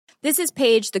This is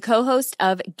Paige, the co-host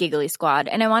of Giggly Squad,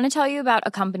 and I want to tell you about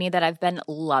a company that I've been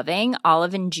loving,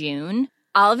 Olive and June.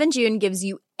 Olive and June gives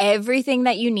you everything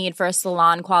that you need for a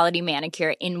salon-quality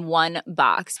manicure in one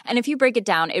box. And if you break it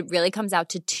down, it really comes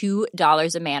out to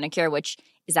 $2 a manicure, which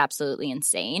is absolutely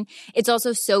insane. It's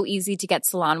also so easy to get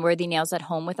salon-worthy nails at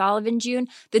home with Olive and June.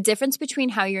 The difference between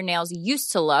how your nails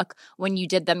used to look when you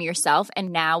did them yourself and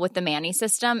now with the Mani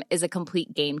system is a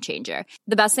complete game changer.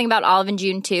 The best thing about Olive and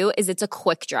June, too, is it's a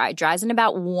quick dry. Dries in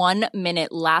about 1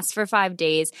 minute, lasts for 5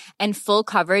 days, and full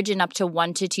coverage in up to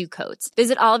 1 to 2 coats.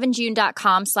 Visit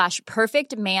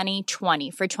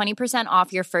oliveandjune.com/perfectmani20 for 20%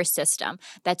 off your first system.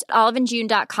 That's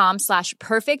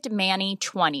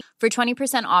oliveandjune.com/perfectmani20 for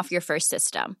 20% off your first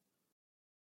system.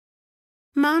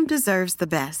 Mom deserves the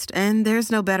best, and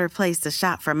there's no better place to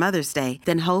shop for Mother's Day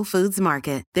than Whole Foods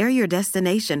Market. They're your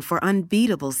destination for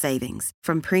unbeatable savings,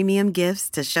 from premium gifts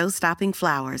to show-stopping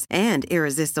flowers and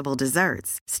irresistible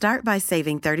desserts. Start by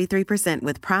saving 33%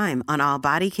 with Prime on all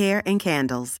body care and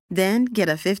candles. Then get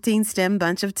a 15-stem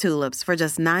bunch of tulips for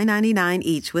just $9.99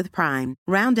 each with Prime.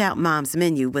 Round out Mom's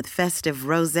menu with festive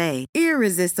rosé,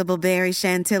 irresistible berry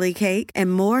chantilly cake,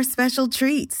 and more special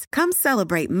treats. Come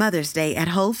celebrate Mother's Day at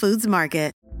Whole Foods Market.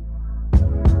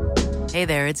 Hey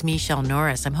there, it's Michelle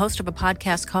Norris. I'm host of a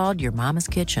podcast called Your Mama's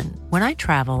Kitchen. When I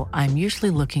travel, I'm usually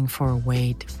looking for a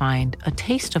way to find a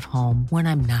taste of home when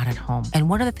I'm not at home. And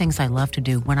one of the things I love to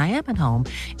do when I am at home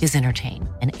is entertain.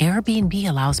 And Airbnb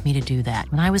allows me to do that.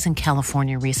 When I was in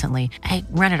California recently, I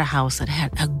rented a house that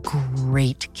had a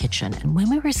great kitchen. And when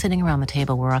we were sitting around the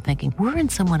table, we were all thinking, we're in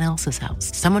someone else's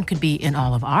house. Someone could be in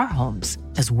all of our homes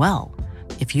as well.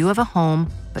 If you have a home,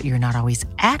 but you're not always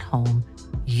at home,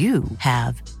 you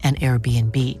have an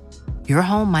Airbnb. Your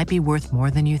home might be worth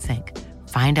more than you think.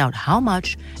 Find out how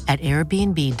much at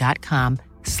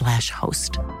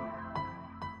airbnb.com/host.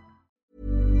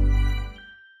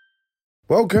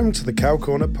 Welcome to the Cow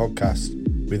Corner podcast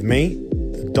with me,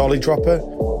 the Dolly Dropper,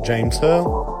 James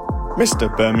Hurl, Mr.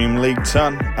 Birmingham League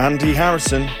Ton, Andy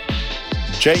Harrison,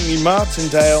 Jamie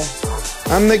Martindale,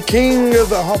 and the King of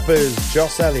the Hoppers,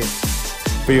 Joss Elliott,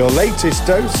 for your latest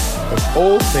dose of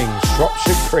all things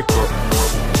Shropshire cricket.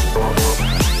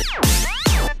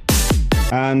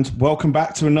 And welcome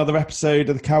back to another episode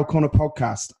of the Cow Corner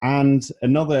podcast and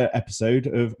another episode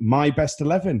of My Best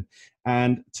 11.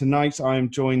 And tonight I am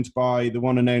joined by the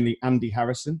one and only Andy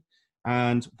Harrison.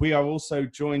 And we are also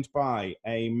joined by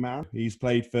a man who's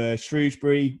played for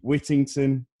Shrewsbury,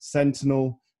 Whittington,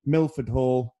 Sentinel, Milford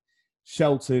Hall,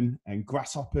 Shelton and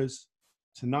Grasshoppers.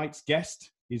 Tonight's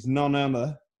guest is none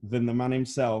other than the man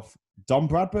himself, Don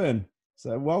Bradburn.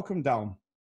 So welcome, Don.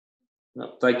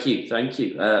 No, thank you.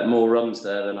 More runs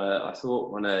there than I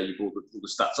thought when you brought the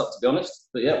stats up, to be honest.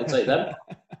 But yeah, we'll take them.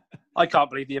 I can't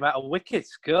believe the amount of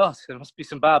wickets. God, there must be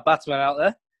some bad batsmen out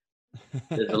there.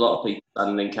 There's a lot of people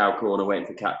standing in Cow Corner waiting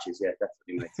for catches. Yeah,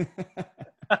 definitely,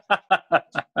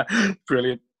 mate.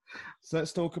 Brilliant. So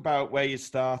let's talk about where you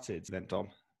started then, Don.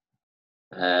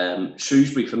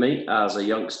 Shrewsbury for me as a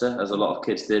youngster, as a lot of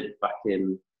kids did back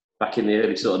in the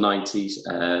early sort of 90s.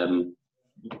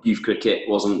 Youth cricket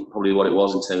wasn't probably what it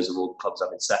was in terms of all the clubs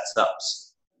having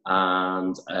setups,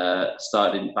 and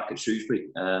started back at Shrewsbury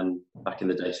back in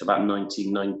the day, so about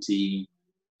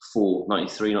 1994,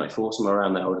 93, 94, somewhere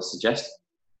around there I would suggest.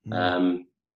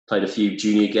 Played a few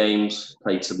junior games,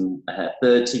 played some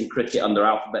third team cricket under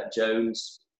Alphabet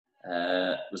Jones,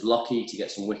 was lucky to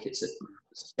get some wickets at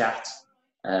Scat,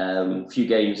 a few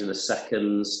games in the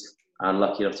seconds, and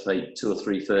lucky enough to play 2 or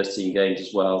 3 first team games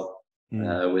as well,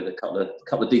 with a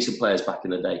couple of decent players back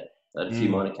in the day. Had a few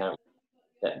minor counts,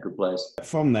 yeah, good players.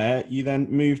 From there, you then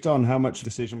moved on. How much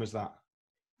decision was that?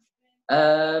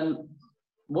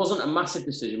 Wasn't a massive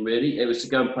decision really. It was to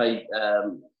go and play I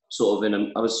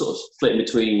was sort of splitting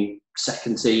between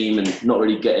second team and not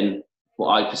really getting what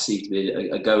I perceived to be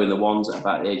a go in the ones at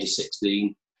about the age of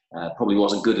 16. Probably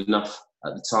wasn't good enough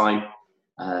at the time.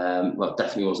 Well,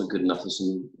 definitely wasn't good enough for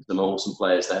some awesome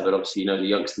players there, but obviously, the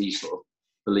youngsters, you sort of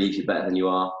believe you're better than you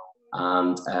are.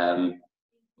 And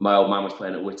my old man was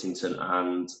playing at Whittington,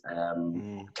 and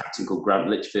a captain called Grant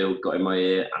Litchfield got in my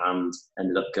ear and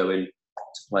ended up going to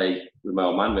play with my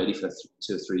old man really for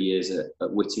 2 or 3 years at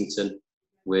Whittington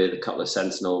with a couple of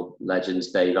Sentinel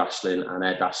legends, Dave Ashlin and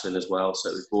Ed Ashlin as well. So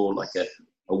it was more like a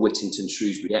Whittington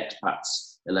Shrewsbury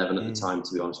expats 11 at the time,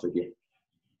 to be honest with you.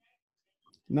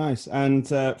 Nice. And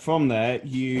from there,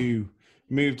 you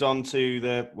moved on to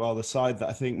the side that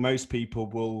I think most people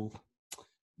will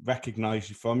recognise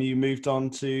you from. You moved on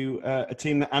to a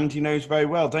team that Andy knows very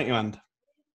well, don't you, And?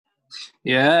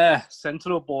 Yeah,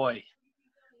 Sentinel boy.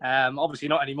 Obviously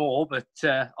not anymore, but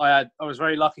I was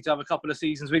very lucky to have a couple of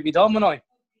seasons with you, Dom, and I.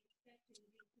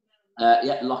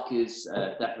 Yeah, luck is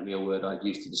definitely a word I'd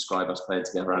use to describe us playing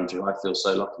together, Andrew. I feel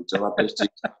so lucky to have those two.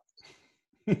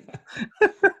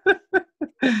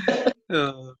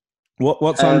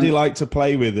 What's Andy like to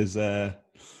play with?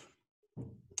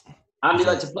 Andy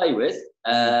like to play with?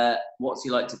 What's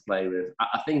he like to play with?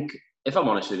 I think, if I'm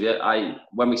honest with you,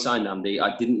 when we signed Andy,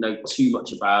 I didn't know too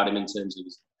much about him in terms of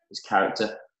his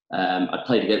character. I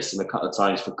played against him a couple of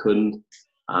times for Cund,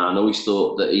 and always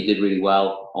thought that he did really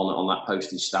well on that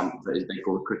postage stamp that is they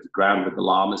call the cricket ground with the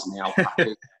llamas and the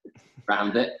alpacas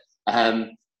around it.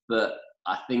 But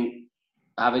I think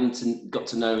having got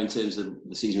to know in terms of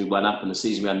the season we went up and the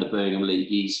season we had in the Birmingham League,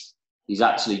 he's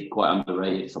actually quite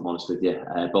underrated, if I'm honest with you.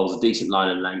 Bowls a decent line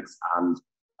and length, and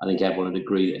I think everyone would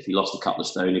agree that if he lost a couple of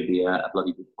stone, he'd be a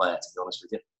bloody good player, to be honest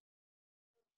with you.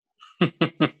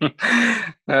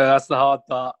 That's the hard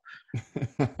part.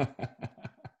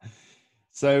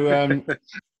 So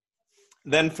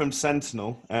then from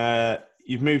Sentinel,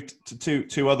 you've moved to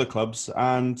two other clubs,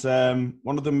 and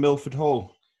one of them Milford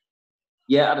Hall.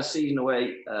 Yeah, I had a season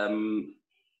away at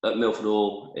Milford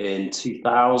Hall in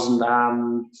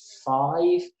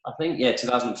 2005, I think. Yeah,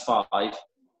 2005.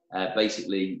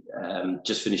 Basically,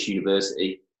 just finished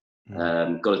university,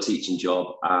 got a teaching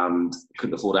job, and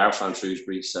couldn't afford a house around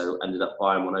Shrewsbury, so ended up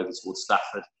buying one over towards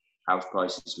Stafford. House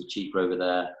prices were cheaper over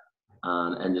there,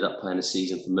 and ended up playing a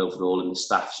season for Milford Hall in the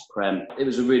Staffs Prem. It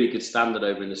was a really good standard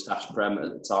over in the Staffs Prem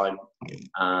at the time,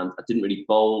 and I didn't really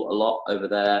bowl a lot over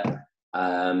there.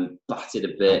 Batted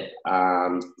a bit,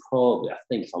 and probably, I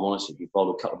think, if I'm honest with you,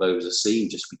 bowled a couple of overs a seam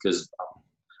just because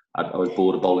I was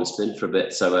bored of bowling spin for a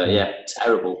bit. So yeah,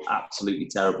 terrible, absolutely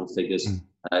terrible figures.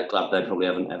 Glad they probably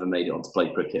haven't ever made it on to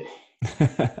play cricket.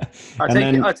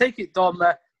 I take it, Dom,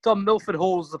 Milford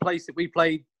Hall's the place that we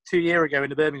played 2 years ago in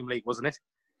the Birmingham League, wasn't it?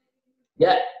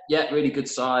 Yeah, really good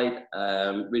side.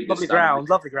 Really good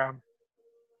lovely ground.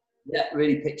 Yeah,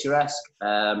 really picturesque.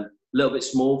 A little bit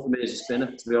small for me as a spinner,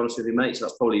 to be honest with you, mate. So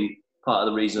that's probably part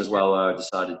of the reason as well where I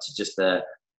decided to just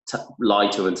lie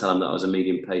to him and tell him that I was a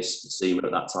medium pace seamer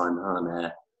at that time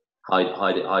and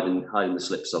hide in the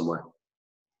slip somewhere.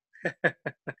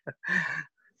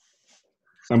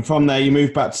 And from there, you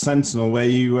moved back to Sentinel, where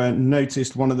you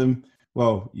noticed one of them.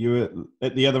 Well, you were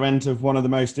at the other end of one of the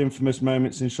most infamous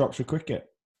moments in Shropshire cricket.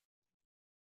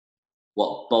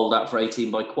 What, bowled out for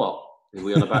 18 by Quat? Are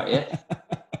we on about here?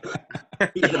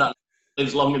 Yeah, that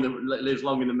lives long in the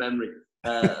memory.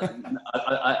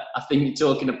 I think you're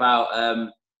talking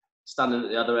about standing at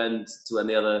the other end to when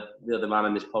the other man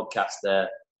in this podcast there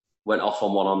went off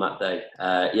on one on that day.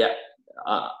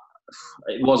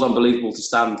 It was unbelievable to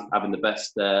stand having the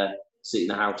best seat in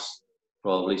the house,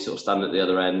 probably sort of standing at the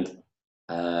other end,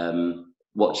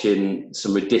 watching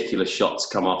some ridiculous shots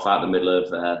come off out the middle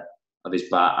of his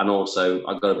bat. And also,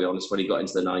 I've got to be honest, when he got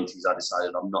into the 90s, I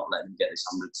decided I'm not letting him get this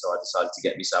 100, so I decided to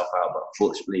get myself out. But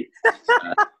unfortunately...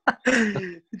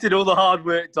 You did all the hard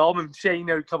work, Dom, and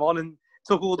Shano come on and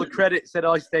took all the credit, said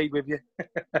I stayed with you.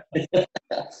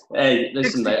 Hey,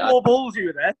 listen, mate. 4 balls you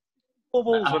were there. 4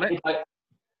 balls, wasn't it?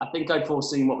 I think I'd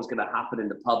foreseen what was going to happen in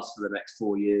the pubs for the next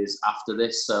 4 years after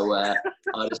this, so I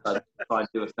decided to try and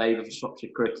do a favour for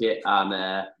Shropshire cricket,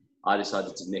 and I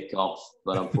decided to nick off.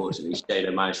 But unfortunately,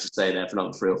 Shano managed to stay there for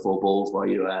another 3 or 4 balls while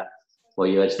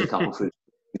you edged a couple through.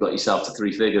 You got yourself to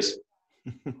 3 figures.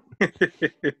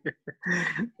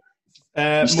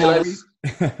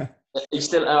 He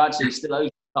still owes a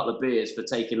couple of beers for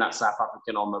taking that South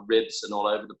African on the ribs and all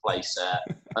over the place at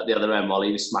the other end while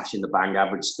he was smashing the bang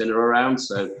average spinner around.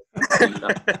 So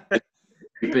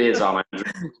beers on,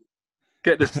 Andrew.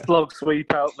 Get the slug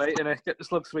sweep out, mate. Get the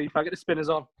slug sweep out. Get the spinners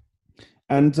on.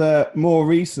 And more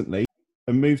recently,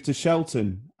 a move to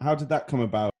Shelton. How did that come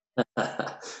about?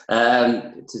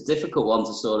 It's a difficult one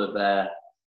to sort of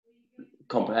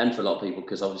comprehend for a lot of people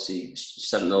because obviously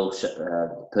Sentinel,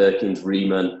 Perkins,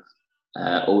 Riemann,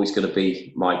 always going to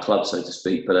be my club, so to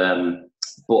speak. But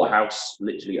bought a house,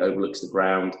 literally overlooks the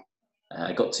ground.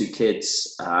 Got 2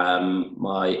 kids.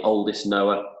 My oldest,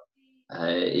 Noah,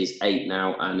 is 8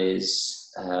 now, and he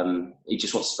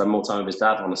just wants to spend more time with his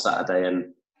dad on a Saturday.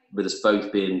 And with us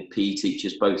both being PE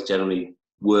teachers, both generally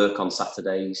work on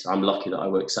Saturdays. I'm lucky that I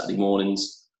work Saturday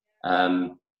mornings.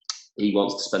 He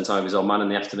wants to spend time with his old man in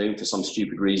the afternoon for some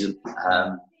stupid reason.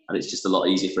 And it's just a lot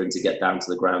easier for him to get down to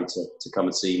the ground to come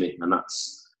and see me. And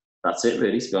that's it,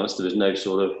 really, to be honest. There was no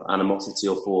sort of animosity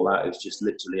or fallout. It was just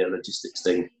literally a logistics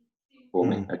thing for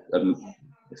me, if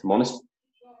I'm honest.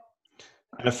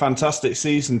 And a fantastic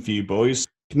season for you boys.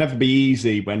 It can never be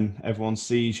easy when everyone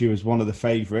sees you as one of the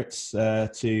favourites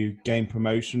to gain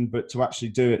promotion, but to actually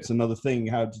do it's another thing.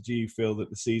 How did you feel that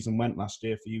the season went last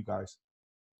year for you guys?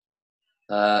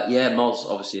 Moz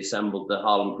obviously assembled the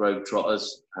Harlem Globetrotters.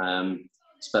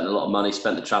 Spent a lot of money,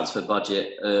 spent the transfer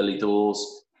budget early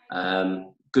doors.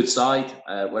 Good side,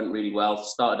 went really well.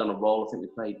 Started on a roll. I think we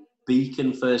played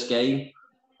Beacon first game,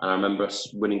 and I remember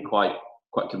us winning quite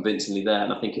convincingly there.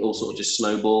 And I think it all sort of just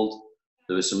snowballed.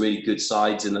 There were some really good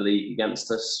sides in the league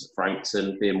against us.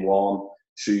 Frankton being one,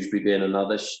 Shrewsbury being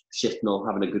another, Shifnal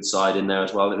having a good side in there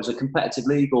as well. It was a competitive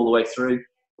league all the way through.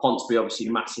 Ponsonby obviously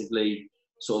massively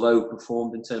sort of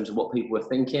overperformed in terms of what people were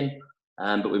thinking,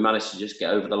 but we managed to just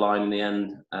get over the line in the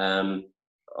end.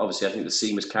 Obviously, I think the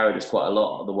Seamers carried us quite a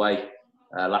lot of the way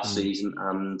last season,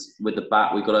 and with the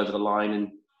bat, we got over the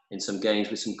line in some games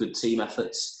with some good team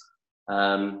efforts.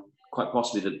 Quite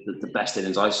possibly the best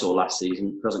innings I saw last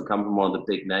season doesn't come from one of the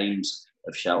big names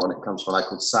of Shelton. It comes from a guy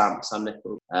called Sam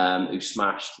Nicholl, who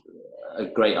smashed a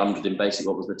great 100 in basically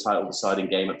what was the title deciding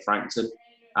game at Frankton.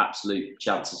 Absolute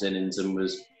chances innings, and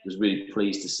was really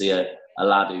pleased to see a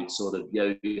lad who'd sort of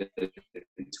yo-yo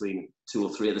between 2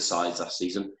 or 3 of the sides last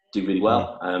season do really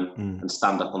well and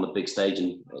stand up on the big stage.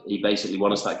 And he basically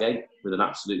won us that game with an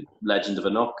absolute legend of a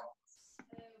knock.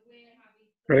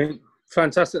 Brilliant.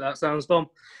 Fantastic, that sounds, Dom.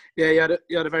 Yeah,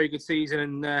 you had a very good season,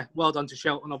 and well done to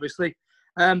Shelton, obviously.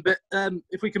 But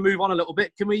if we can move on a little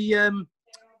bit, can we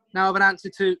now have an answer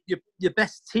to your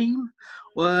best team?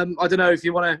 I don't know if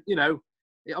you want to,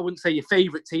 I wouldn't say your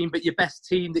favourite team, but your best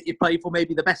team that you played for,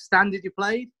 maybe the best standard you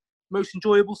played, most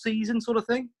enjoyable season sort of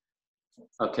thing?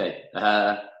 Okay.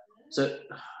 So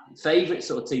favourite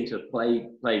sort of team to have played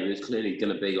with is clearly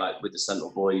going to be like with the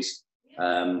Sentinel boys.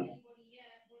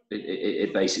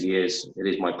 It basically is. It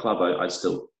is my club. I'd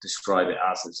still describe it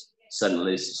as Sentinel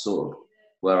is sort of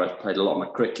where I've played a lot of my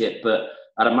cricket, but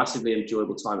I had a massively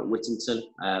enjoyable time at Whittington.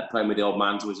 Playing with the old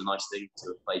man's always a nice thing to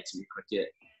have played some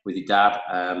cricket with your dad,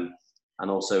 and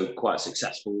also quite a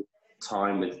successful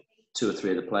time with 2 or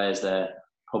 3 of the players there,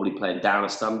 probably playing down a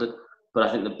standard. But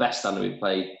I think the best standard we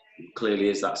played clearly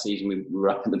is that season we were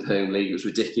up in the Birmingham League. It was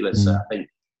ridiculous. I think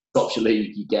drops your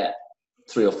league, you get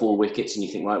 3 or 4 wickets and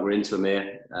you think, right, we're into them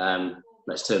here.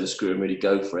 Let's turn the screw and really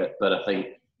go for it. But I think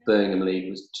Birmingham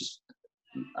League was just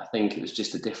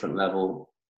a different level.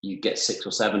 You get 6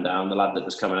 or 7 down, the lad that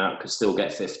was coming out could still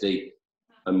get 50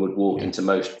 and would walk into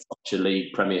most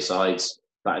league Premier sides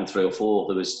batting 3 or 4.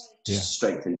 There was just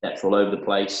strength and depth all over the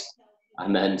place.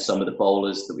 And then some of the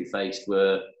bowlers that we faced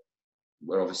were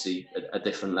obviously a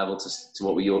different level to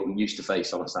what we used to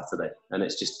face on a Saturday. And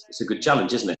it's a good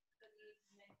challenge, isn't it?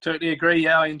 Totally agree.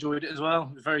 Yeah, I enjoyed it as well.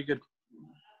 It was very good.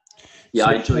 Yeah,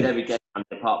 I enjoyed every game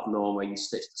apart from the one where you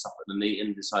stitched us up at the knee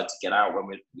and decided to get out when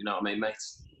you know what I mean,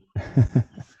 mates?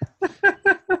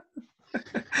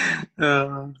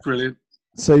 Brilliant.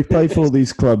 So you play for all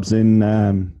these clubs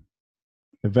in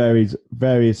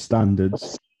various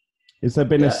standards. Has there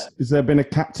been a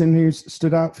captain who's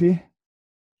stood out for you?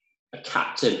 A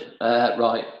captain,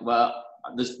 right? Well,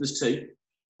 there's 2.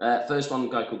 First one, a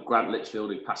guy called Grant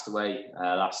Litchfield, who passed away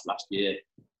last year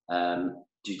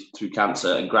through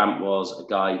cancer. And Grant was a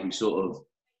guy who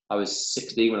I was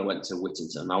 16 when I went to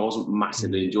Whittington. I wasn't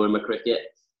massively enjoying my cricket,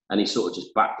 and he sort of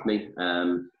just backed me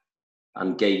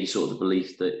and gave you sort of the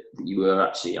belief that you were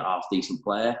actually a half decent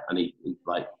player, and he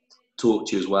like talk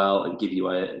to you as well and give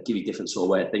you different sort of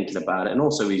way of thinking about it. And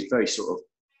also he's very sort of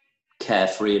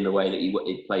carefree in the way that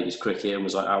he played his cricket and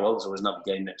was like, oh well, there's always another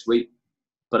game next week.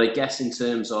 But I guess in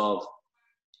terms of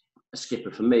a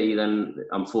skipper for me, then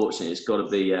unfortunately it's got to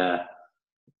be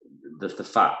the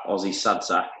fat Aussie sad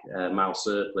sack, Mal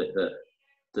Surflet,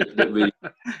 that really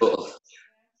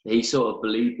he sort of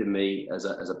believed in me as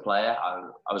a player.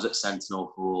 I was at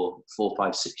Sentinel for 4,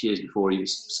 5, 6 years before he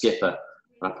was skipper.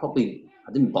 And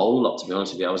I didn't bowl a lot, to be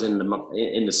honest with you. I was in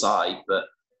the side, but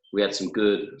we had some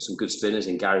good spinners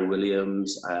in Gary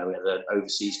Williams. We had an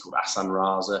overseas called Hassan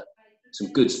Raza.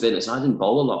 Some good spinners. I didn't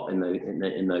bowl a lot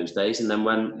in those days. And then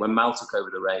when Mal took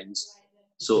over the reins,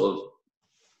 sort of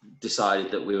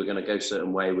decided that we were going to go a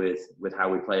certain way with how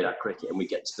we played our cricket, and we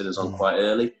get spinners on quite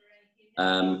early.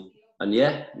 And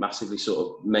yeah, massively sort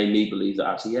of made me believe that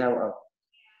actually,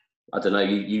 I don't know,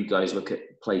 you guys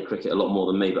play cricket a lot more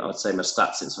than me, but I'd say my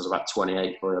stats since I was about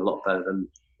 28 were a lot better than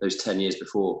those 10 years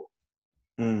before.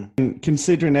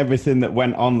 Considering everything that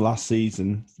went on last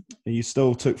season, you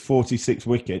still took 46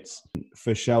 wickets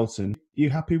for Shelton. Are you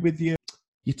happy with your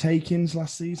takings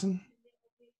last season?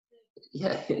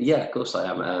 Yeah, of course I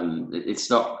am. It's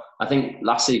not. I think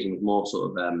last season was more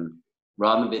sort of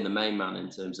rather than being the main man in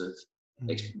terms of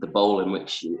the bowling,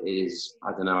 which is,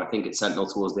 I don't know, I think at Sentinel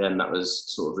towards the end that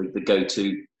was sort of the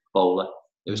go-to bowler.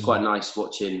 It was quite nice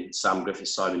watching Sam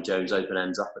Griffiths, Simon Jones open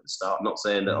ends up at the start. I'm not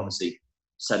saying that obviously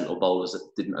Sentinel bowlers that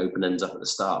didn't open ends up at the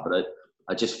start, but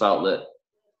I just felt that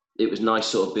it was nice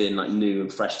sort of being like new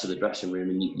and fresh to the dressing room,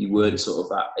 and you weren't sort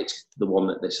of the one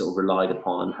that they sort of relied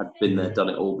upon and had been there, done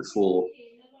it all before.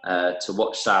 To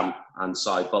watch Sam and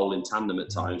Si bowl in tandem at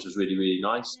times was really, really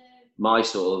nice. My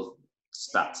sort of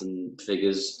stats and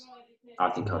figures,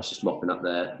 I think I was just mopping up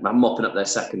their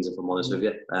seconds, if I'm honest with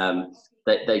you.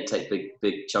 They take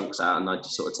big chunks out, and I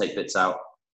just sort of take bits out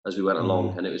as we went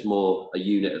along, and it was more a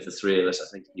unit of the three of us. I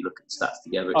think if you look at the stats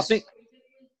together, I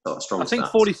think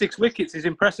 46 wickets is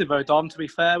impressive, though, Dom, to be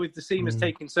fair, with the seamers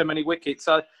taking so many wickets.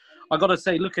 I got to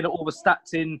say, looking at all the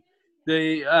stats in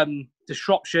the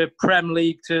Shropshire Prem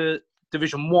League to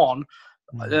Division 1,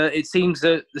 it seems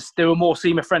that there were more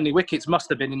seamer-friendly wickets, must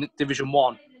have been in Division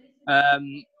 1.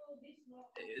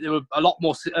 There were a lot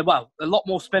more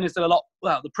spinners than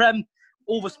the Prem,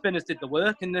 all the spinners did the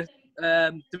work. In the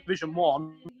Division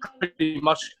 1, pretty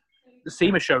much the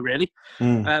seamer show, really.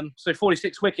 So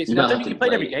 46 wickets. I don't think you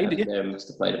played every game, did you? Yeah, must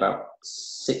have played about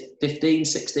 15,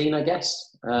 16, I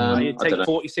guess. You'd take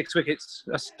 46 wickets.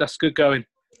 That's good going.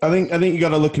 I think you got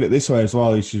to look at it this way as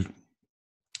well.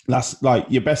 That's like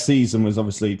your best season was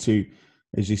obviously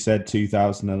as you said,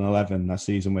 2011. That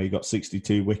season where you got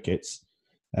 62 wickets.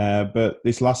 But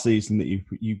this last season that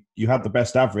you had the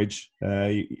best average,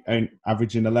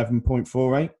 averaging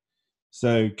 11.48.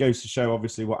 So it goes to show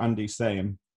obviously what Andy's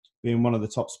saying, being one of the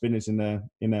top spinners playing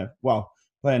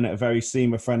at a very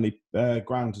seamer-friendly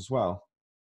ground as well.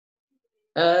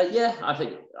 Yeah, I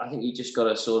think you just got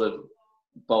to sort of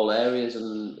bowl areas,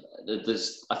 and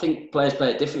I think players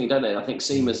play it differently, don't they? I think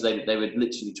seamers they would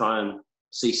literally try and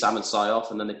see Sam and Si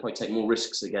off, and then they probably take more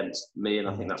risks against me, and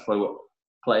I think that's probably what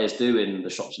players do in the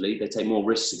Shropshire League. They take more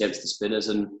risks against the spinners,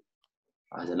 and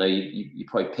I don't know, you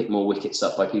probably pick more wickets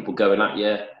up by people going at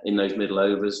you in those middle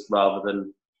overs rather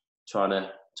than trying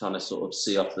to sort of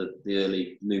see off the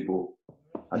early new ball,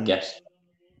 I guess.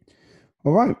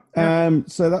 All right.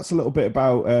 So that's a little bit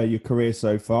about your career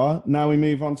so far. Now we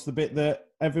move on to the bit that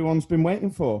everyone's been waiting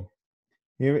for.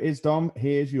 Here it is, Dom.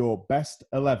 Here's your best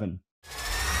 11.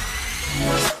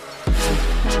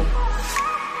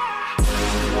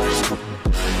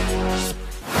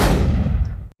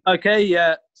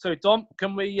 Okay, so Dom,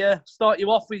 can we start you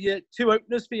off with your two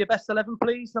openers for your best 11,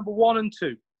 please? Number 1 and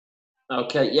 2.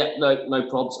 Okay, yeah, no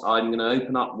problems. I'm going to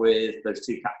open up with those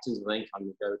two captains, I think. I'm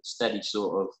going to go steady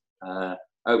sort of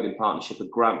opening partnership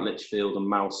of Grant Litchfield and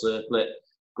Mal Circlett.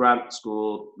 Grant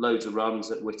scored loads of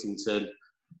runs at Whittington,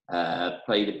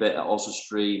 played a bit at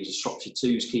Oswestry, was a Shropshire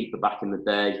Twos keeper back in the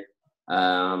day,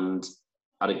 and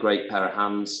had a great pair of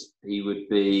hands. He would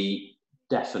be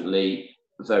definitely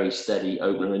a very steady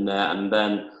opener in there. And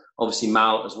then obviously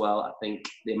Mal as well. I think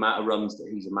the amount of runs that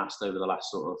he's amassed over the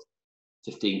last sort of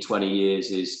 15, 20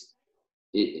 years is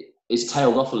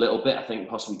tailed off a little bit, I think,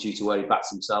 possibly due to where he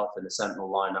bats himself in the Sentinel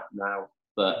lineup now,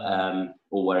 but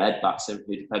or where Ed bats him.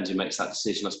 It depends who makes that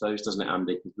decision, I suppose, doesn't it,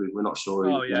 Andy? Because we're not sure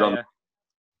who runs.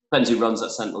 Depends who runs that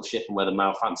Sentinel ship and whether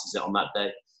Mal fancies it on that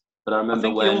day. But I remember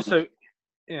he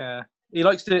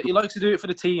likes to do it for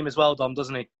the team as well, Dom,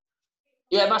 doesn't he?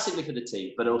 Yeah, massively for the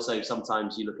team, but also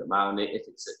sometimes you look at Mal, and if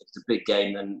it's a big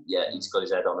game, then yeah, he's got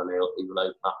his head on and he will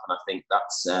open up, and I think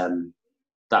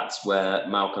that's where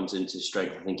Mal comes into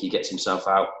strength. I think he gets himself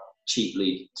out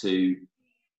cheaply to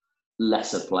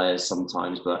lesser players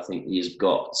sometimes, but I think he's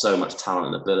got so much talent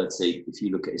and ability. If you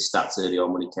look at his stats early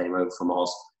on when he came over from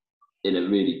Oz, in a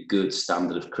really good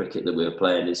standard of cricket that we were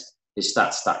playing, his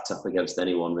stats stacked up against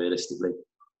anyone realistically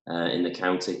in the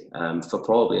county, for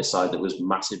probably a side that was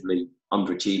massively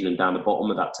underachieving and down the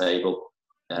bottom of that table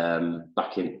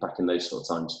back in those sort of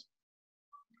times.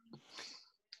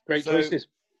 Great choices.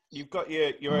 You've got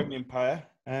your opening pair,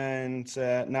 and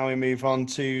now we move on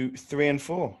to 3 and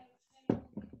 4.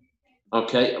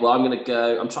 Okay, well, I'm going to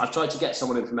go. I've tried to get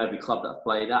someone in from every club that I've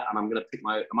played at, and I'm going to pick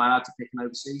Am I allowed to pick an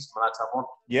overseas? Am I allowed to have one?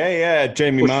 Yeah.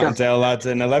 Jamie Martindale had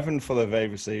an 11 full of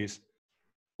overseas.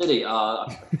 Did he?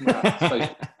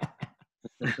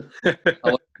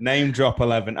 Name drop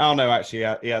 11. Oh, no, actually,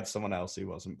 he had someone else who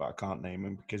wasn't, but I can't name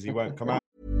him because he won't come out.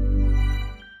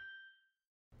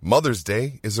 Mother's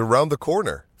Day is around the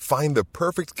corner. Find the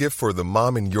perfect gift for the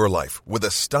mom in your life with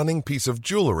a stunning piece of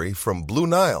jewelry from Blue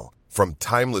Nile. From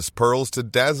timeless pearls to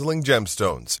dazzling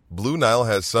gemstones, Blue Nile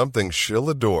has something she'll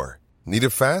adore. Need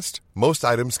it fast? Most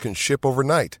items can ship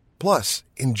overnight. Plus,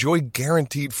 enjoy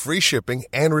guaranteed free shipping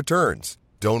and returns.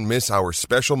 Don't miss our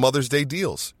special Mother's Day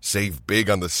deals. Save big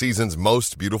on the season's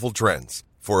most beautiful trends.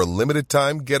 For a limited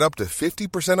time, get up to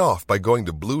 50% off by going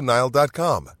to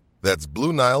BlueNile.com. That's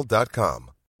BlueNile.com.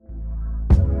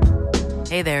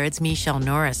 Hey there, it's Michelle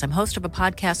Norris. I'm host of a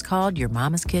podcast called Your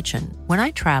Mama's Kitchen. When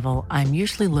I travel, I'm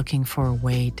usually looking for a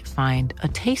way to find a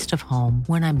taste of home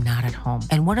when I'm not at home.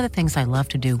 And one of the things I love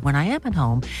to do when I am at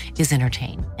home is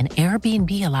entertain. And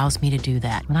Airbnb allows me to do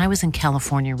that. When I was in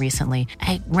California recently,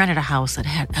 I rented a house that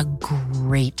had a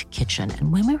great kitchen.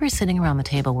 And when we were sitting around the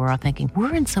table, we're all thinking,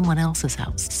 we're in someone else's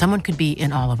house. Someone could be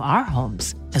in all of our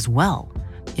homes as well.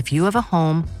 If you have a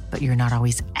home, but you're not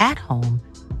always at home,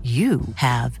 you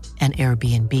have an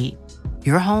Airbnb.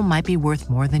 Your home might be worth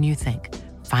more than you think.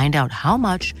 Find out how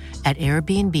much at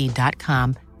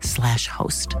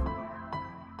airbnb.com/host.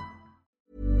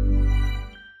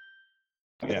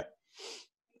 Yeah.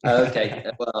 Okay.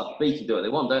 Well, they can do what they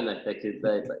want, don't they?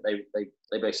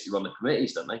 They basically run the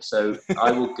committees, don't they? So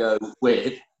I will go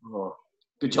with. Oh,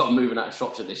 good job moving out of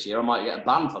Shropshire this year. I might get a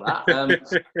ban for that.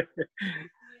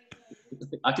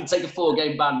 I can take a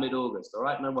 4-game ban mid-August, all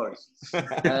right? No worries.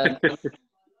 I'm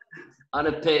going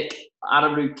to pick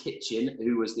Anaroo Kitchen,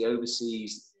 who was the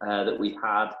overseas that we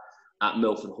had at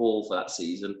Milford Hall for that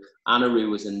season. Anaroo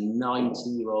was a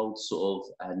 19-year-old sort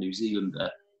of New Zealander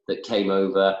that came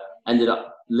over, ended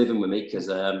up living with me because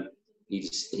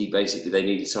he basically, they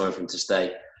needed someone for him to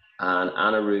stay. And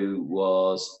Anaroo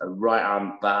was a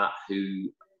right-arm bat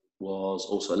who was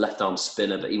also a left-arm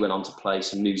spinner, but he went on to play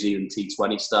some New Zealand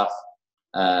T20 stuff.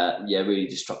 Really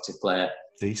destructive player.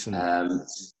 Decent.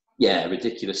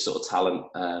 Ridiculous sort of talent.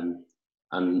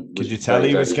 And could you tell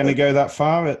he was going to go that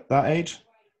far at that age?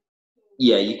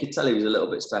 Yeah, you could tell he was a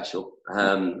little bit special.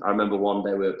 I remember one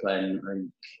day we were playing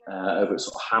over at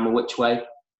sort of Hammerwich Way,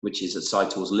 which is a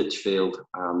side towards Lichfield,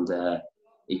 and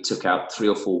he took out 3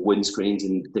 or 4 windscreens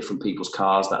in different people's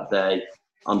cars that day.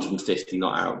 150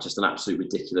 not out, just an absolute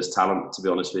ridiculous talent, to be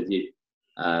honest with you.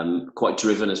 Quite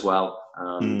driven as well,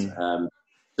 and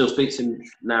still speaks to him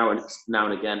now and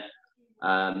again.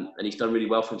 And he's done really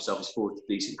well for himself. He's forged a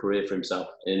decent career for himself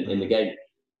in the game.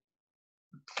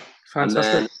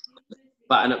 Fantastic. And then,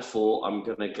 batting at 4, I'm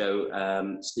going to go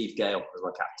Steve Gale as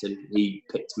my captain. He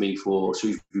picked me for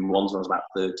Shrewsbury Wands when I was about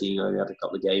 13. I only had a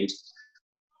couple of games.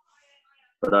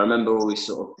 But I remember always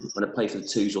sort of, when I played for the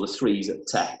 2s or the 3s at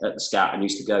the Scout, and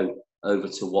used to go over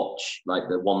to watch like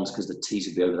the 1s because the T's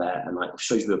would be over there. And like if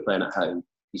Shrewsbury were playing at home,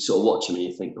 you sort of watch him and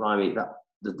you think, blimey, that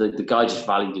the guy just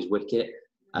valued his wicket.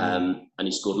 And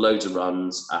he scored loads of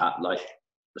runs at like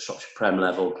the Shropshire Prem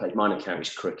level, played minor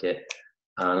counties cricket,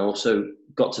 and also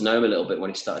got to know him a little bit when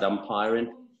he started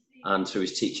umpiring and through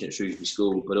his teaching at Shrewsbury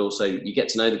School. But also you get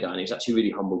to know the guy, and he's actually a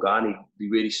really humble guy, and he'd be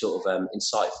really sort of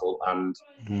insightful and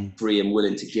free and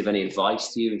willing to give any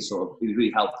advice to you. And sort of, he was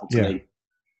really helpful to me.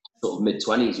 Sort of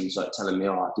mid-20s, he was like telling me,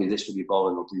 I'll do this with your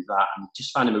bowling, I'll do that. And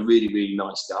just found him a really, really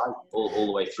nice guy all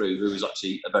the way through, who was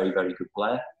actually a very, very good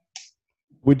player.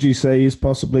 Would you say he's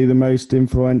possibly the most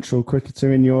influential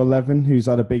cricketer in your 11 who's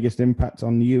had a biggest impact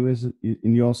on you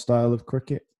in your style of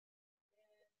cricket?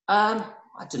 I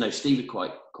don't know. Steve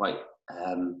was quite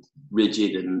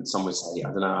rigid, and some would say,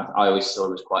 I don't know, I always saw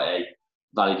him as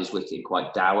valued his wicket,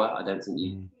 quite dour. I don't think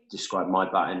you describe my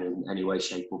batting in any way,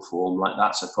 shape or form like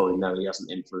that, so probably no, he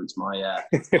hasn't influenced my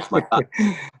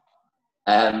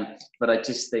bat. But I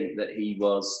just think that he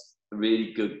was a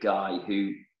really good guy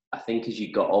who, I think as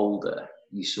you got older,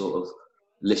 you sort of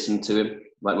listened to him.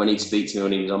 Like when he'd speak to me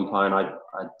when he was umpiring,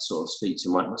 I'd sort of speak to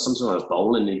him. Like sometimes I was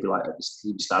bowling, he'd be like,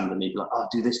 he'd be standing, and he'd be like, oh,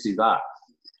 do this, do that.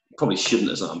 Probably shouldn't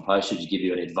as an umpire, should you give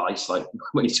you any advice, like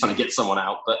when you're trying to get someone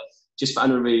out. But just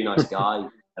found a really nice guy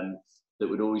that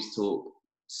would always talk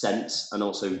sense, and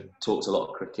also talks a lot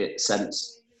of cricket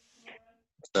sense.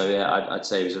 So yeah, I'd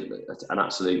say he was an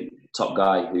absolute top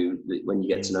guy who, when you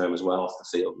get to know him as well off the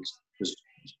field,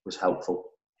 was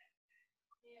helpful.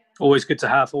 Always good to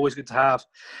have.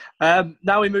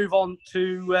 Now we move on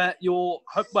to your,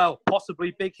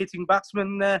 possibly big hitting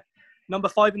batsman, number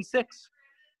 5 and 6.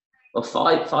 Well,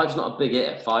 five's not a big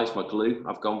hit. 5's my glue.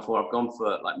 I've gone for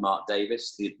like Mark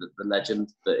Davis, the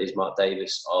legend that is Mark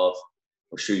Davis of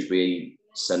Shrewsbury,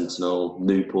 Sentinel,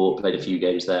 Newport. Played a few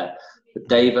games there. But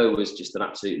Davo was just an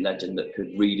absolute legend that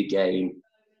could read a game.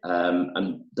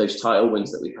 And those title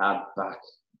wins that we had back,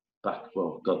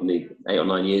 well, God knew, 8 or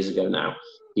 9 years ago now.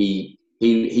 He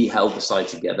held the side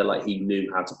together. Like, he knew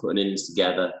how to put an innings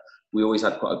together. We always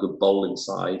had quite a good bowling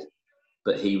side,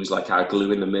 but he was like our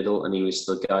glue in the middle, and he was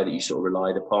the guy that you sort of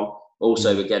relied upon.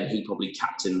 Also, again, he probably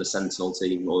captained the Sentinel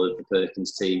team or the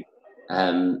Perkins team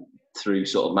through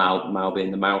sort of Mal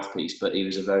being the mouthpiece, but he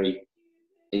was a very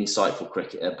insightful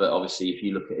cricketer. But obviously, if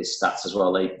you look at his stats as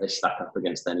well, they stack up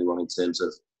against anyone in terms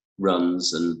of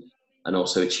runs and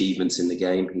also achievements in the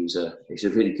game. He's a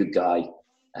really good guy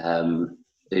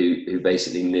who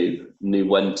basically knew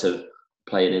when to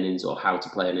play an innings or how to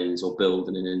play an innings or build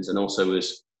an innings, and also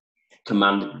was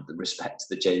commanded the respect to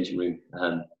the changing room.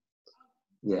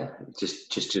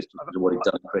 Just what he'd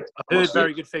done. I've heard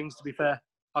very good things, to be fair.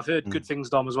 I've heard good things,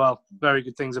 Dom, as well. Very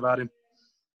good things about him.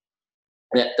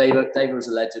 Yeah, David was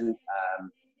a legend.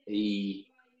 He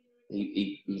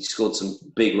scored some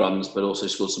big runs, but also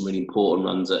scored some really important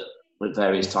runs at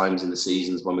various times in the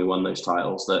seasons when we won those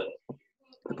titles that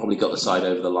probably got the side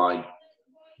over the line.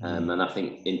 And I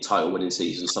think in title-winning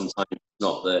seasons, sometimes it's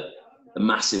not the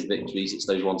massive victories, it's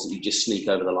those ones that you just sneak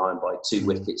over the line by 2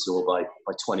 wickets or by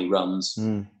 20 runs.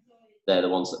 They're the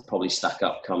ones that probably stack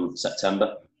up come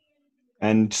September.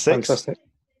 And 6? Fantastic.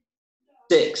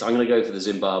 6, I'm going to go for the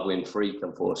Zimbabwean freak,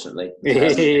 unfortunately.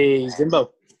 Hey, Zimbo.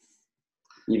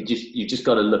 You've just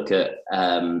got to look at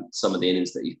some of the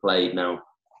innings that he's played now.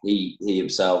 He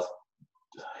himself,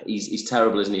 he's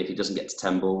terrible, isn't he? If he doesn't get to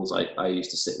 10 balls, I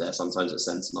used to sit there sometimes at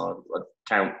Sentinel. I'd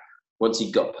count once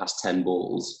he got past 10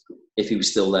 balls. If he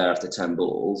was still there after 10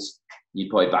 balls, you'd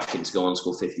probably back him to go on and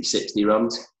score 50, 60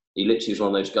 runs. He literally was one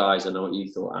of those guys. I know what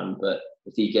you thought, Anne, but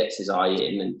if he gets his eye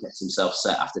in and gets himself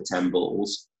set after 10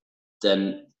 balls,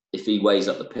 then if he weighs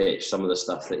up the pitch, some of the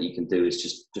stuff that he can do is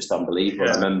just unbelievable.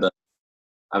 Yeah.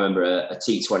 I remember a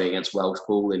T20 against Welsh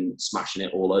ball and smashing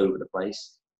it all over the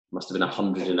place. Must have been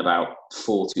 100 in about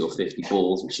 40 or 50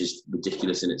 balls, which is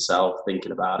ridiculous in itself,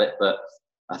 thinking about it. But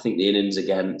I think the innings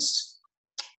against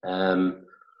who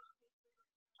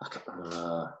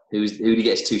did he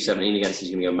get his 217 against?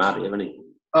 He's going to go mad, isn't he?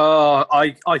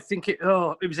 I think it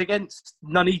was against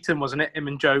Nuneaton, wasn't it? Him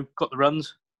and Joe got the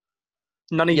runs.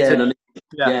 Nuneaton.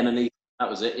 Yeah, Nuneaton. That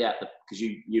was it, yeah. Because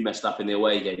you messed up in the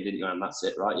away game, didn't you? And that's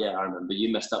it, right? Yeah, I remember.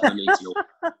 You messed up Nuneaton.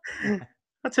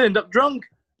 I turned up drunk.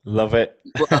 Love it.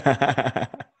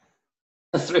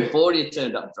 3 or 4 you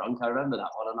turned up drunk. I remember that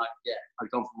one. And I'd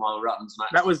gone for my runs. And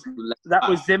that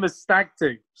was Zimmer's stag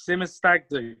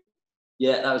do.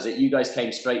 Yeah, that was it. You guys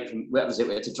came straight from, that was it.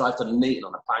 We had to drive to Nuneaton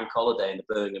on a bank holiday in the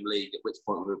Birmingham League, at which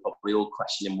point we were probably all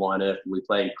questioning why on earth we were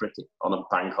playing cricket on a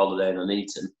bank holiday in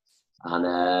Nuneaton.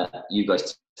 And you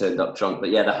guys turned up drunk. But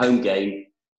yeah, the home game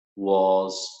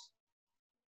was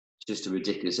just a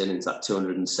ridiculous innings, that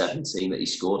 217 that he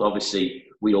scored. Obviously,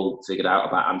 we all figured out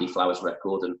about Andy Flower's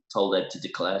record and told Ed to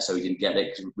declare, so he didn't get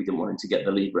it because we didn't want him to get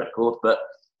the league record. But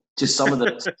just some of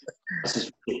the this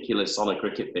is ridiculous on a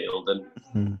cricket field,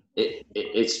 and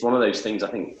it's one of those things.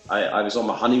 I think I was on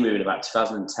my honeymoon about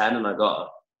 2010, and I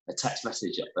got a text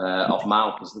message off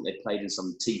Mal because they played in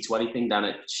some T20 thing down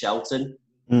at Shelton,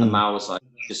 and Mal was like,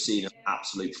 just seen an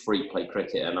absolute freak play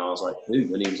cricket, and I was like,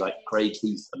 who? And he was like, Craig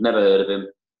Heath. I've never heard of him,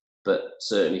 but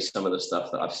certainly some of the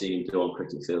stuff that I've seen him do on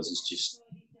cricket fields is just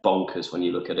bonkers when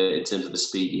you look at it in terms of the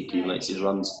speed he accumulates his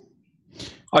runs.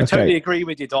 I totally agree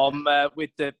with you, Dom.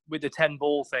 With the 10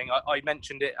 ball thing, I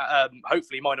mentioned it.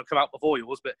 Hopefully, mine will come out before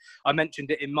yours, but I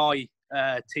mentioned it in my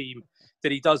team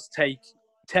that he does take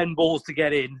 10 balls to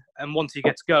get in, and once he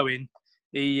gets going,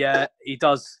 he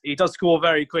does score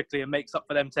very quickly and makes up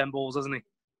for them 10 balls, doesn't he?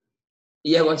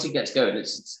 Yeah, once he gets going,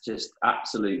 it's just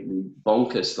absolutely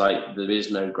bonkers. Like, there is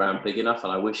no ground big enough,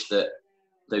 and I wish that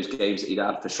those games that he'd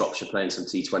had for Shropshire playing some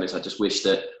T20s, I just wish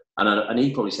that. And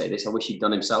he'd probably say this, I wish he'd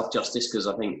done himself justice, because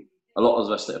I think a lot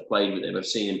of us that have played with him have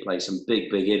seen him play some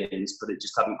big innings, but it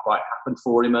just hadn't quite happened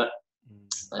for him at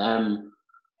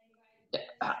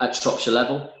Shropshire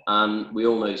level. And we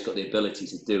all know he's got the ability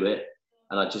to do it.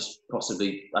 And I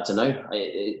don't know,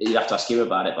 you'd have to ask him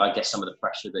about it, but I guess some of the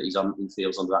pressure that he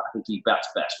feels under that, I think he bats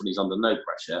best when he's under no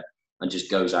pressure and just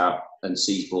goes out and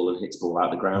sees ball and hits ball out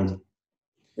of the ground.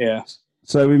 Yeah.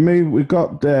 So we've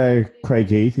got Craig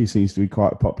Heath, who seems to be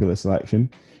quite a popular selection.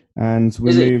 And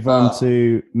we move on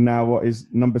to now what is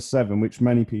number 7, which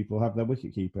many people have their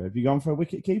wicketkeeper. Have you gone for a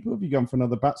wicketkeeper, or have you gone for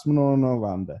another batsman or an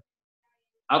all-rounder?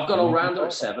 I've got all-rounder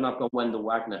at 7. I've got Wendell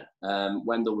Wagner.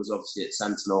 Wendell was obviously at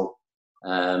Sentinel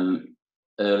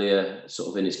earlier sort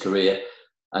of in his career.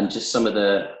 And just some of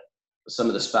the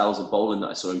spells of bowling that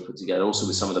I saw him put together, also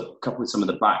with some of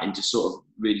the batting, just sort of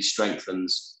really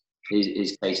strengthens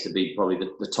his case to be probably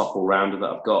the top all-rounder that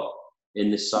I've got in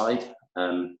this side.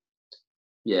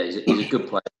 He's a good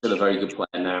player, still a very good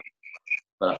player now.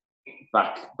 But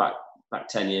back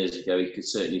 10 years ago, he could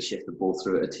certainly shift the ball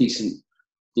through at a decent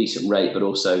rate, but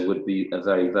also would be a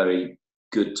very, very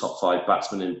good top 5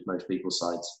 batsman in most people's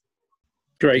sides.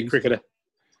 Great cricketer.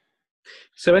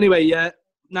 So anyway,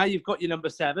 now you've got your number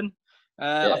 7.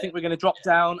 I think we're going to drop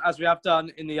down, as we have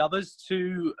done in the others,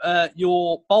 to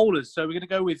your bowlers. So we're going to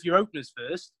go with your openers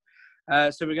first.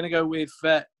 So we're going to go with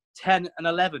 10 and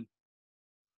 11.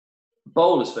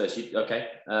 Bowlers first, okay.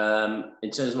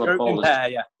 In terms of my bowlers,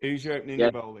 who's your opening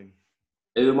and bowling?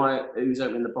 Who's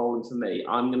opening the bowling for me?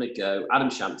 I'm going to go Adam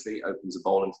Chantry opens the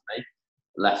bowling for me.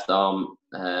 Left arm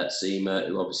seamer,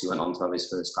 who obviously went on to have his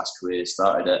first class career,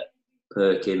 started at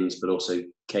Perkins, but also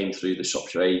came through the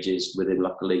Shropshire Ages with him,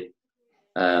 luckily.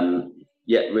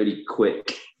 Really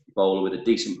quick bowler with a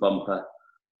decent bumper,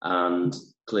 and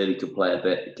clearly could play a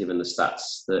bit, given the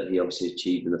stats that he obviously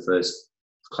achieved in the first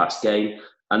class game.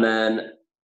 And then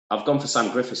I've gone for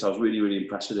Sam Griffiths. I was really, really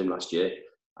impressed with him last year.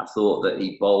 I thought that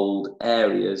he bowled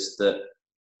areas that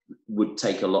would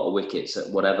take a lot of wickets at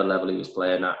whatever level he was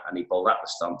playing at, and he bowled at the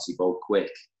stumps, he bowled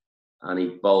quick, and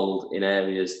he bowled in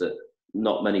areas that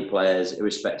not many players,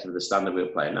 irrespective of the standard we were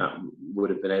playing at, would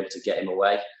have been able to get him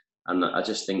away. And I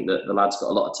just think that the lad's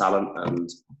got a lot of talent, and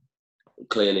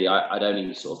clearly I'd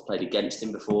only sort of played against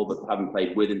him before, but having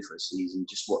played with him for a season,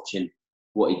 just watching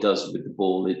what he does with the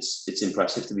ball, it's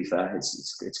impressive, to be fair.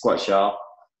 It's quite sharp,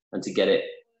 and to get it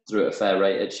through at a fair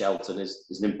rate at Shelton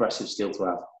is an impressive skill to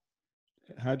have.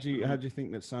 How do you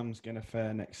think that Sam's going to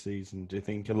fare next season? Do you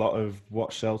think a lot of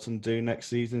what Shelton do next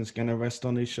season is going to rest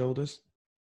on his shoulders?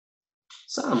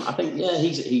 Sam, I think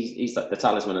he's like the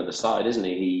talisman of the side, isn't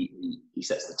he? He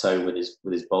sets the tone with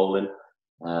his bowling.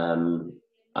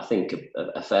 I think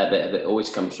a fair bit of it always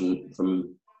comes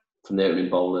from the opening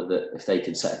bowler, that if they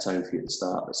can set a tone for you at the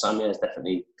start. But Sam has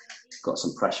definitely got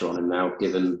some pressure on him now,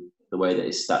 given the way that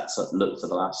his stats have looked for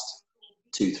the last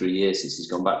 2-3 years since he's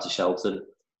gone back to Shelton.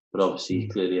 But obviously,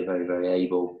 he's clearly a very, very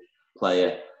able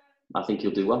player. I think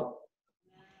he'll do well.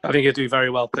 I think he'll do very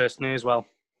well personally as well.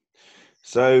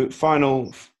 So,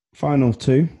 final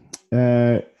two.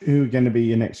 Who are going to be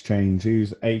your next change?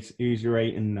 Who's your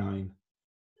 8 and 9?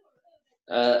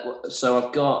 So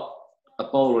I've got a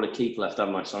bowler and a keeper left,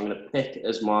 haven't I? So I'm going to pick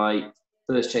as my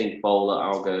first change bowler.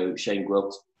 I'll go Shane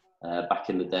Gwilt. Back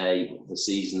in the day, the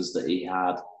seasons that he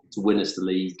had to win us the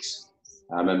leagues,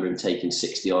 I remember him taking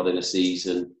 60 odd in a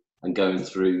season and going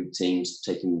through teams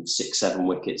taking 6-7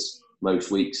 wickets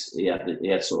most weeks. He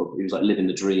was like living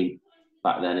the dream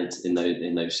back then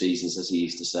in those seasons, as he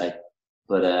used to say.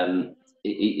 But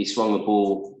he swung the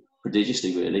ball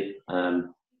prodigiously, really.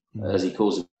 As he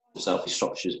calls himself, he's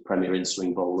Shropshire's premier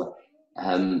in-swing bowler.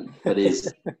 But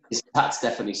his stats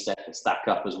definitely stack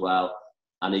up as well,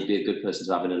 and he'd be a good person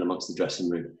to have in amongst the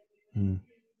dressing room.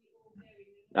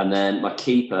 And then my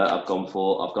keeper, I've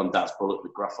gone Daz Bullock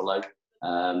with Gruffalo,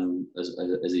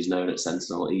 as he's known at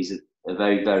Sentinel. He's a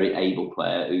very, very able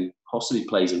player who possibly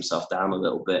plays himself down a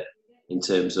little bit in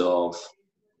terms of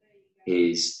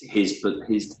his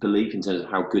belief in terms of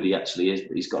how good he actually is.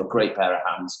 But he's got a great pair of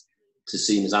hands to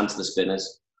seamers and to the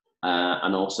spinners,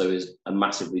 and also is a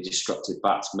massively destructive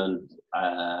batsman.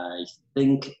 I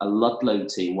think a Ludlow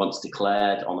team once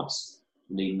declared on us,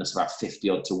 needing us about 50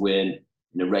 odd to win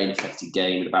in a rain-affected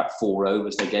game in about 4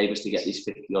 overs they gave us to get these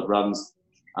 50 odd runs.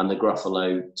 And the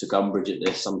Gruffalo took umbrage at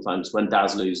this sometimes when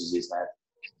Daz loses his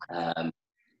head.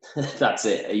 That's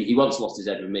it. He once lost his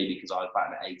head with me because I was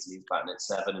batting at 8 and he was batting at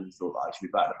 7, and he thought that I should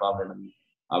be batting above him, and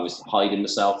I was hiding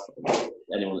myself.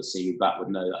 Anyone that's seen me bat would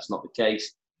know that's not the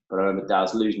case. But I remember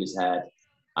Daz losing his head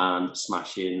and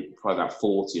smashing probably about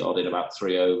 40 odd in about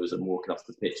 3 overs and walking off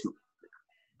the pitch,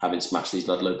 having smashed these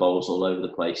Ludlow bowls all over the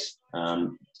place.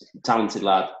 Talented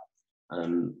lad.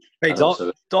 Hey,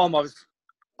 Dom,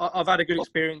 I've had a good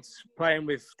experience playing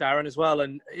with Darren as well.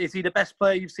 And is he the best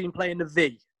player you've seen play in the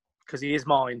V? Because he is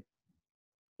mine.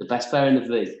 The best player in the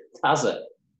V? Has it?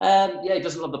 He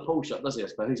doesn't love the pull shot, does he, I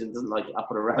suppose? And doesn't like it up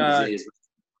and around his ears.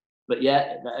 But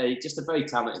yeah, just a very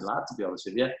talented lad, to be honest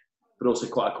with you. But also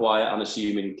quite a quiet,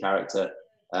 unassuming character.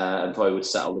 And probably would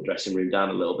settle the dressing room down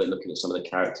a little bit, looking at some of the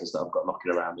characters that I've got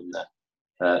knocking around in there.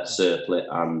 Surplet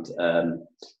and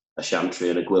a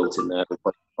Chantry and a Gwilt in there.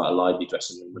 Quite a lively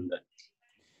dressing room, wouldn't it?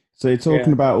 So you're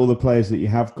talking about all the players that you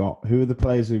have got. Who are the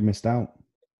players who've missed out?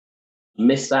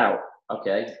 Missed out?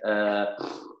 Okay.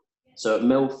 So at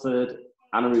Milford,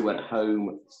 Annery went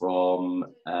home from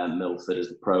Milford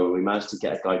as a pro. We managed to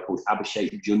get a guy called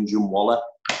Abhishek Junjunwala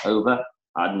over.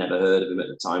 I'd never heard of him at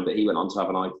the time, but he went on to have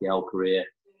an IPL career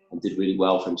and did really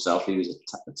well for himself. He was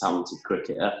a talented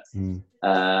cricketer.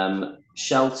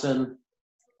 Shelton,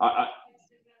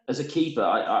 as a keeper,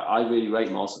 I really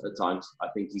rate Moss at times. I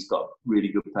think he's got a really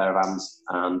good pair of hands,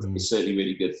 and he's certainly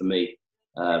really good for me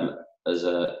as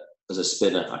a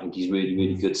spinner. I think he's really,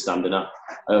 really good standing up.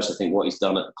 I also think what he's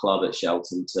done at the club at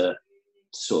Shelton to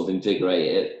sort of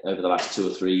invigorate it over the last 2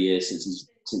 or 3 years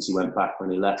since he went back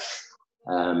when he left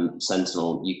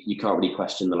Sentinel, you can't really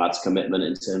question the lad's commitment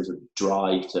in terms of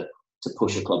drive to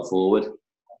push a club forward.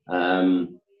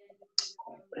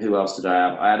 Who else did I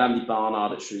have? I had Andy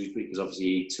Barnard at Shrewsbury because obviously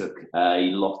he took a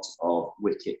lot of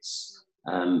wickets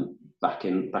back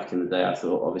in the day. I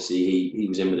thought obviously he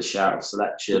was in with a shout of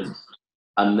selection.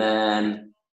 And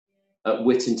then at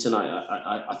Whittington,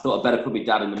 I thought I'd better put my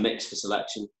dad in the mix for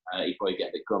selection. He'd probably get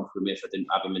a bit grumpy with me if I didn't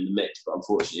have him in the mix, but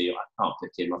unfortunately I can't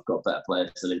pick him. I've got better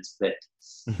players than him to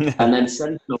pick. And then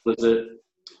Sentinel,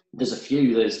 there's a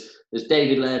few. There's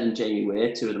David Laird and Jamie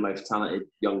Weir, two of the most talented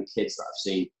young kids that I've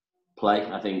seen play.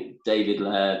 I think David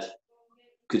Laird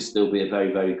could still be a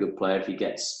very, very good player if he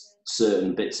gets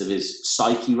certain bits of his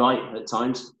psyche right at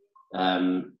times.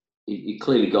 He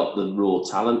clearly got the raw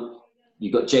talent.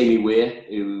 You've got Jamie Weir,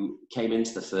 who came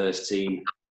into the first team.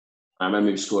 I remember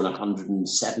him scoring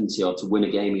 170 odd to win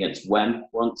a game against Wem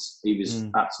once. He was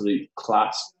absolute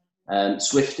class.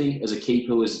 Swifty, as a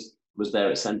keeper, was there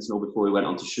at Sentinel before he went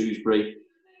on to Shrewsbury.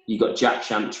 You got Jack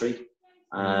Chantry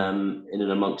in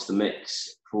and amongst the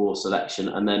mix for selection.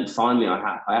 And then finally,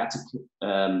 I had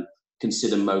to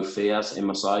consider Mo Fiaz in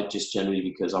my side, just generally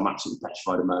because I'm absolutely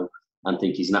petrified of Mo and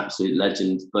think he's an absolute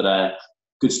legend. But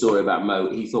good story about Mo.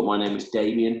 He thought my name was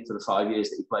Damien for the 5 years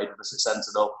that he played with us at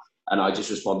Sentinel. And I just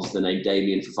responded to the name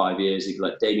Damien for 5 years. He'd be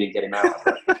like, Damien, get him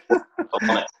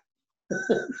out.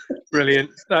 Brilliant.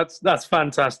 That's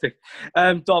fantastic.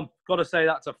 Dom, got to say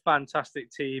that's a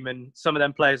fantastic team, and some of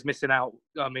them players missing out.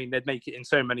 I mean, they'd make it in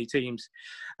so many teams.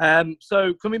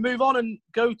 So can we move on and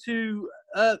go to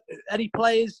any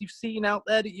players you've seen out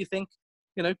there that you think,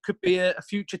 could be a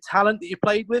future talent that you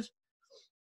played with?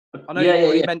 I know you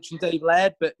already mentioned Dave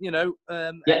Laird, but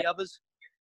any others?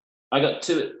 I got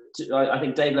two. I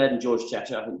think Dave Laird and George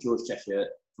Cheshire. I think George Cheshire,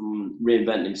 from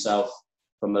reinventing himself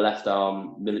from a left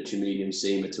arm military medium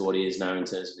seamer to what he is now in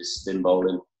terms of his spin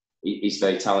bowling, he's a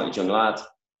very talented young lad.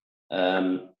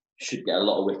 Should get a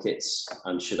lot of wickets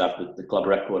and should have the club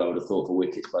record, I would have thought, for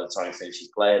wickets by the time he finishes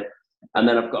playing. And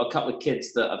then I've got a couple of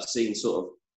kids that I've seen sort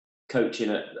of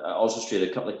coaching at Oswestry.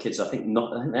 A couple of kids I think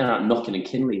they're out Knockin and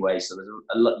Kinley way. So there's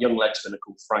a young leg spinner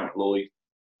called Frank Lloyd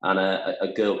and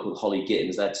a girl called Holly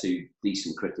Gittins. They're two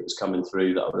decent cricketers coming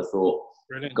through that I would have thought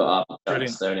got up there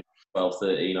in 12,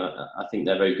 13. I think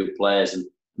they're very good players, and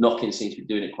Knockin seems to be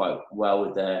doing it quite well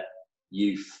with their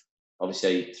youth.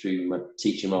 Obviously, through my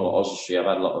teaching role at Oswestry, I've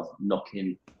had a lot of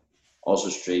Knockin,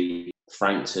 Oswestry,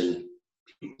 Frankton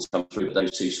people come through, but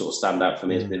those two sort of stand out for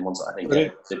me as being ones that I think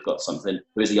they've got something.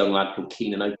 There is a young lad called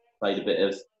Keenan Oak, played a bit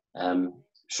of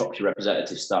Shropshire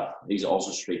representative stuff. He's at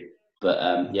Oswestry.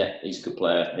 But he's a good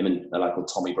player. Him and a lad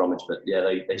called Tommy Bromwich. But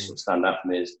they sort of stand out for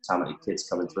me as talented kids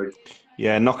coming through.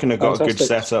 Yeah, Knockin have got a good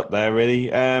setup there, really.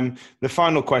 The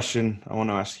final question I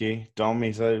want to ask you, Dom,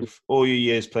 is of all your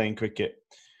years playing cricket,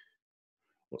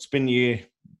 what's been your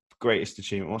greatest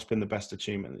achievement? What's been the best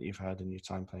achievement that you've had in your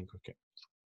time playing cricket?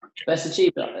 Best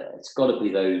achievement? It's got to be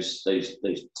those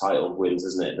title wins,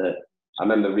 isn't it? I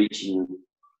remember reaching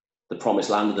the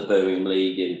promised land of the Birmingham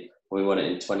League when we won it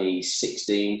in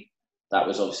 2016. That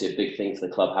was obviously a big thing for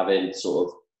the club, having sort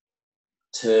of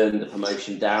turned the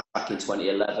promotion down back in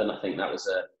 2011. I think that was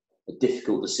a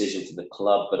difficult decision for the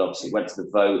club, but obviously it went to the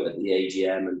vote at the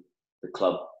AGM, and the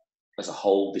club as a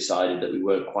whole decided that we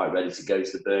weren't quite ready to go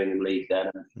to the Birmingham League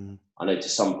then. I know to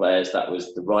some players that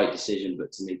was the right decision,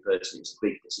 but to me personally it's a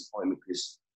big disappointment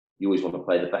because you always want to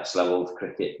play the best level of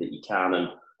cricket that you can. And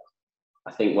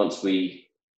I think once we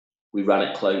ran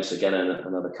it close again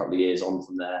another couple of years on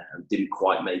from there and didn't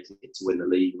quite make it to win the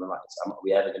league. We're like, are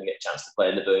we ever going to get a chance to play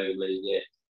in the Birmingham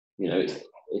League?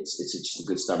 It's just a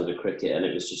good standard of cricket, and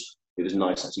it was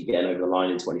nice actually getting over the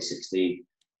line in 2016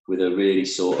 with a really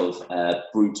sort of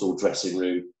brutal dressing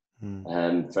room.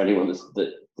 For anyone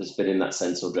that's been in that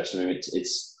Sentinel dressing room,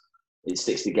 it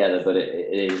sticks together, but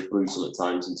it is brutal at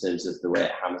times in terms of the way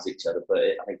it hammers each other. But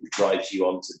I think it drives you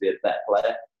on to be a better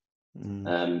player.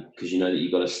 Because you know that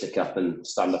you've got to stick up and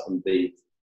stand up and be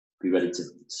ready to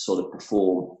sort of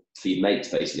perform for your mates,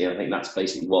 basically. I think that's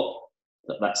basically what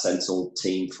that Sentinel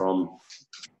team from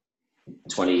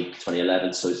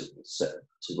 2011 to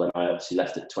when I obviously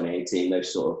left at 2018,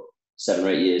 those sort of 7 or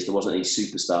 8 years, there wasn't any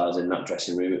superstars in that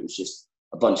dressing room. It was just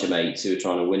a bunch of mates who were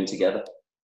trying to win together.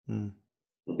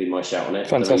 Would be my shout on it.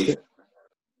 Fantastic.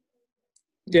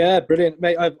 Yeah, brilliant,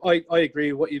 mate. I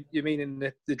agree with what you mean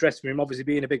in the dressing room. Obviously,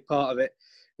 being a big part of it,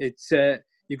 it's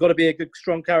you've got to be a good,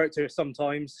 strong character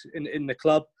sometimes in the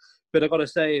club. But I've got to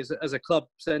say, as a club,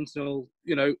 Sentinel,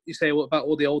 you say about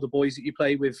all the older boys that you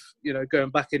play with, going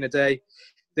back in the day,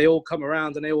 they all come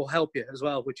around and they all help you as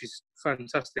well, which is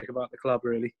fantastic about the club,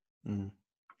 really.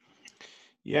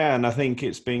 Yeah, and I think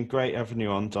it's been great having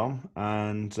you on, Dom.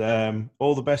 And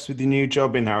all the best with your new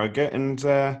job in Harrogate,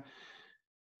 and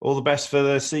all the best for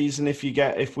the season if we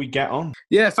get on.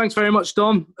 Yeah, thanks very much,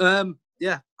 Dom.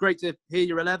 Great to hear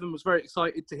your 11. Was very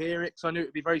excited to hear it because I knew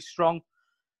it'd be very strong.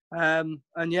 And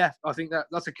yeah, I think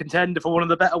that's a contender for one of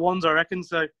the better ones, I reckon.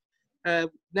 So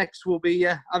next we'll be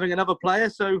having another player.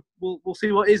 So we'll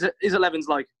see what his 11's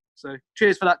like. So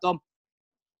cheers for that, Dom.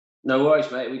 No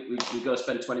worries, mate. We've got to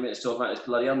spend 20 minutes talking about this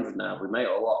bloody 100 now. We made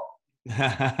it a lot.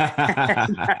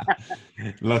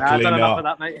 Luckily done not. enough of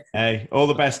that, mate. Hey, all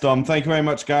the best, Dom. Thank you very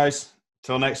much, guys.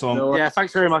 Till next one. No Yeah,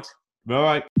 thanks very much. All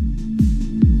right.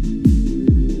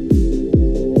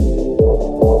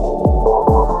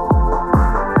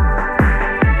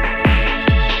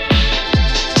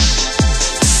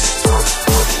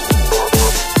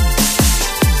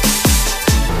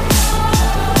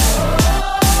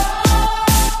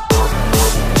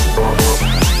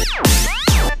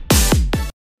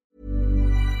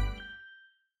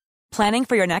 Planning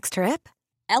for your next trip?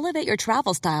 Elevate your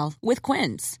travel style with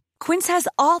Quince. Quince has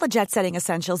all the jet-setting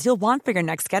essentials you'll want for your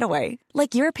next getaway,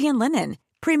 like European linen,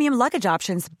 premium luggage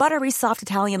options, buttery soft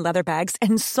Italian leather bags,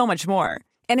 and so much more.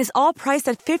 And is all priced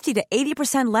at 50 to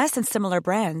 80% less than similar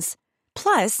brands.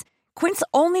 Plus, Quince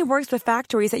only works with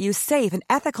factories that use safe and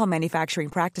ethical manufacturing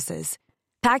practices.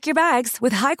 Pack your bags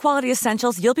with high-quality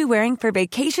essentials you'll be wearing for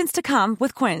vacations to come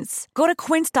with Quince. Go to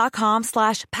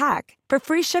quince.com/pack for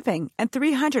free shipping and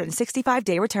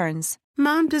 365-day returns.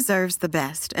 Mom deserves the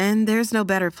best, and there's no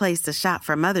better place to shop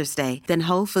for Mother's Day than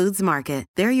Whole Foods Market.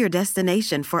 They're your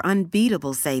destination for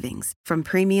unbeatable savings, from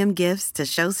premium gifts to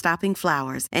show-stopping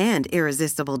flowers and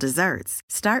irresistible desserts.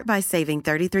 Start by saving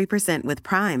 33% with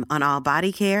Prime on all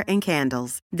body care and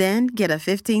candles. Then get a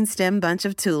 15-stem bunch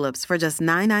of tulips for just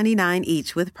 $9.99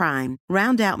 each with Prime.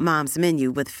 Round out Mom's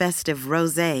menu with festive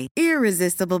rosé,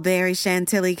 irresistible berry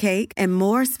chantilly cake, and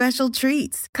more special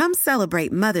treats. Come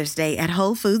celebrate Mother's Day at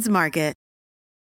Whole Foods Market.